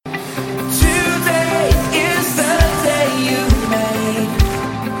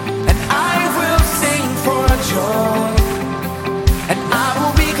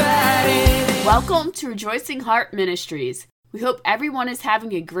Welcome to Rejoicing Heart Ministries. We hope everyone is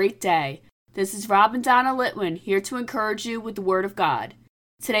having a great day. This is Rob and Donna Litwin here to encourage you with the Word of God.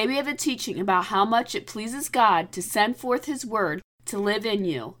 Today we have a teaching about how much it pleases God to send forth His Word to live in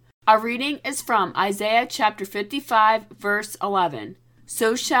you. Our reading is from Isaiah chapter 55, verse 11.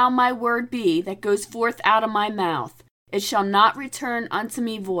 So shall my word be that goes forth out of my mouth. It shall not return unto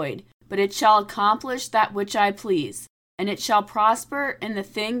me void, but it shall accomplish that which I please, and it shall prosper in the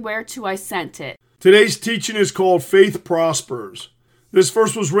thing whereto I sent it. Today's teaching is called Faith Prospers. This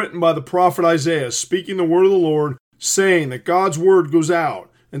verse was written by the prophet Isaiah, speaking the word of the Lord, saying that God's word goes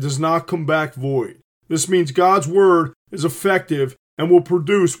out and does not come back void. This means God's word is effective and will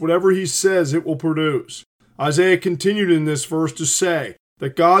produce whatever He says it will produce. Isaiah continued in this verse to say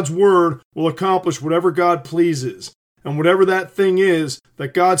that God's word will accomplish whatever God pleases, and whatever that thing is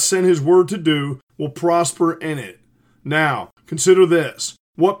that God sent His word to do will prosper in it. Now, consider this.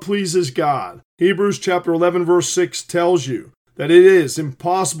 What pleases God? Hebrews chapter 11 verse 6 tells you that it is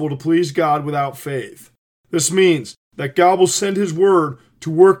impossible to please God without faith. This means that God will send His word to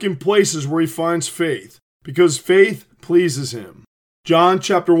work in places where He finds faith, because faith pleases Him. John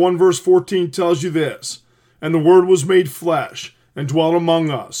chapter 1 verse 14 tells you this, and the Word was made flesh, and dwelt among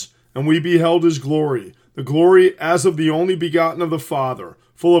us, and we beheld His glory, the glory as of the only begotten of the Father,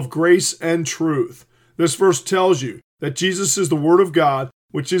 full of grace and truth. This verse tells you that Jesus is the Word of God,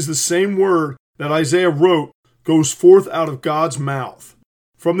 which is the same word that Isaiah wrote goes forth out of God's mouth.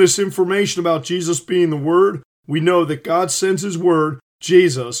 From this information about Jesus being the Word, we know that God sends His Word,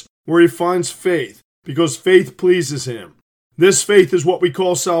 Jesus, where He finds faith, because faith pleases Him. This faith is what we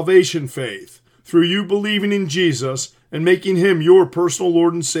call salvation faith, through you believing in Jesus and making Him your personal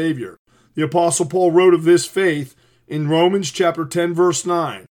Lord and Savior. The Apostle Paul wrote of this faith in Romans chapter 10 verse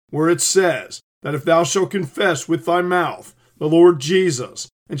 9, where it says that if thou shalt confess with thy mouth the Lord Jesus,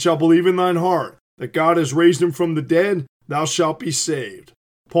 and shalt believe in thine heart that God has raised Him from the dead, thou shalt be saved.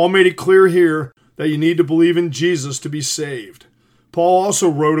 Paul made it clear here that you need to believe in Jesus to be saved. Paul also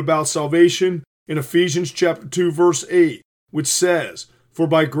wrote about salvation in Ephesians chapter 2 verse 8, which says, For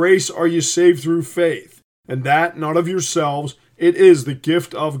by grace are ye saved through faith, and that not of yourselves, it is the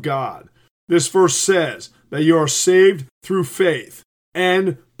gift of God. This verse says that you are saved through faith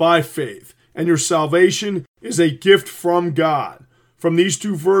and by faith, and your salvation is a gift from God. From these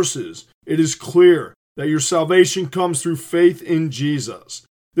two verses, it is clear that your salvation comes through faith in Jesus.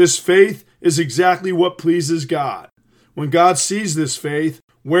 This faith is exactly what pleases God. When God sees this faith,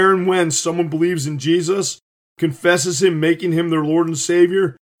 where and when someone believes in Jesus, confesses Him, making Him their Lord and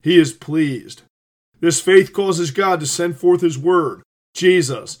Savior, He is pleased. This faith causes God to send forth His Word,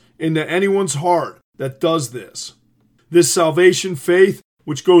 Jesus, into anyone's heart that does this. This salvation faith,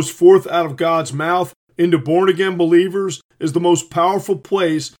 which goes forth out of God's mouth into born-again believers, is the most powerful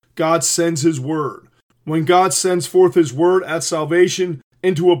place God sends His Word. When God sends forth His Word at salvation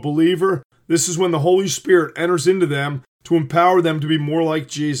into a believer, this is when the Holy Spirit enters into them to empower them to be more like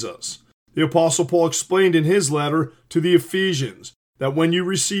Jesus. The Apostle Paul explained in his letter to the Ephesians that when you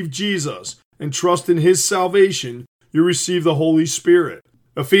receive Jesus and trust in His salvation, you receive the Holy Spirit.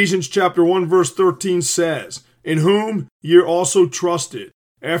 Ephesians chapter 1 verse 13 says, In whom ye also trusted,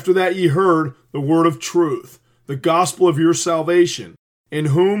 after that ye heard the word of truth, the gospel of your salvation, in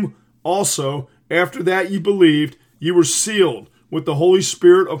whom also, after that ye believed, ye were sealed with the Holy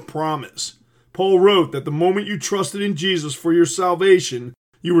Spirit of promise. Paul wrote that the moment you trusted in Jesus for your salvation,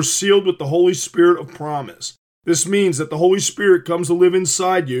 you were sealed with the Holy Spirit of promise. This means that the Holy Spirit comes to live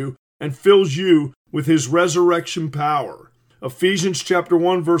inside you and fills you with His resurrection power. Ephesians chapter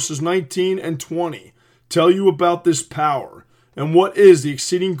 1 verses 19 and 20 tell you about this power and what is the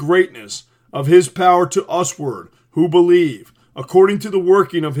exceeding greatness of His power to usward who believe, according to the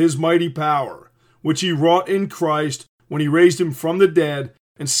working of His mighty power, which He wrought in Christ when He raised Him from the dead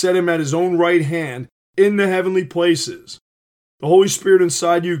and set Him at His own right hand in the heavenly places. The Holy Spirit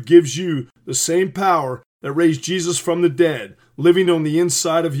inside you gives you the same power that raised Jesus from the dead, living on the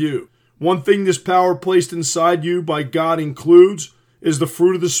inside of you. One thing this power placed inside you by God includes is the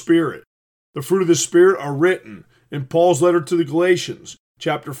fruit of the Spirit. The fruit of the Spirit are written in Paul's letter to the Galatians,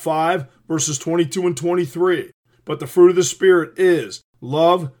 chapter 5, verses 22 and 23. But the fruit of the Spirit is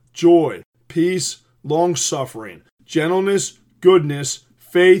love, joy, peace, long-suffering, gentleness, goodness,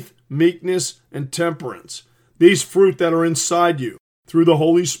 faith, meekness, and temperance. These fruit that are inside you through the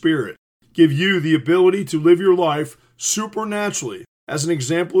Holy Spirit give you the ability to live your life supernaturally as an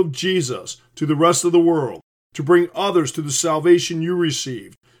example of Jesus to the rest of the world, to bring others to the salvation you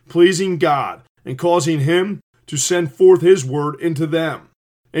received, pleasing God and causing Him to send forth His Word into them.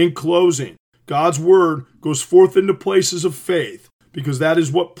 In closing, God's Word goes forth into places of faith because that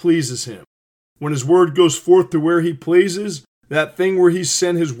is what pleases Him. When his word goes forth to where he pleases, that thing where he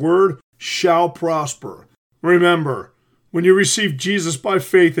sent his word shall prosper. Remember, when you receive Jesus by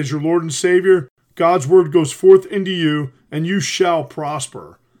faith as your Lord and Savior, God's word goes forth into you, and you shall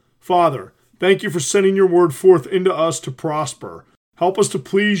prosper. Father, thank you for sending your word forth into us to prosper. Help us to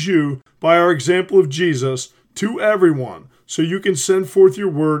please you by our example of Jesus to everyone, so you can send forth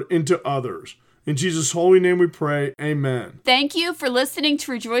your word into others. In Jesus' holy name we pray, amen. Thank you for listening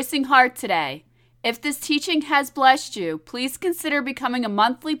to Rejoicing Heart today. If this teaching has blessed you, please consider becoming a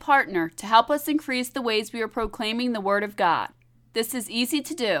monthly partner to help us increase the ways we are proclaiming the Word of God. This is easy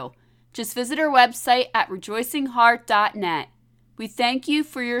to do. Just visit our website at rejoicingheart.net. We thank you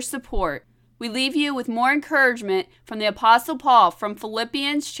for your support. We leave you with more encouragement from the Apostle Paul from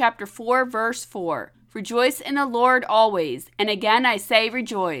Philippians chapter 4, verse 4. Rejoice in the Lord always, and again I say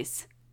rejoice.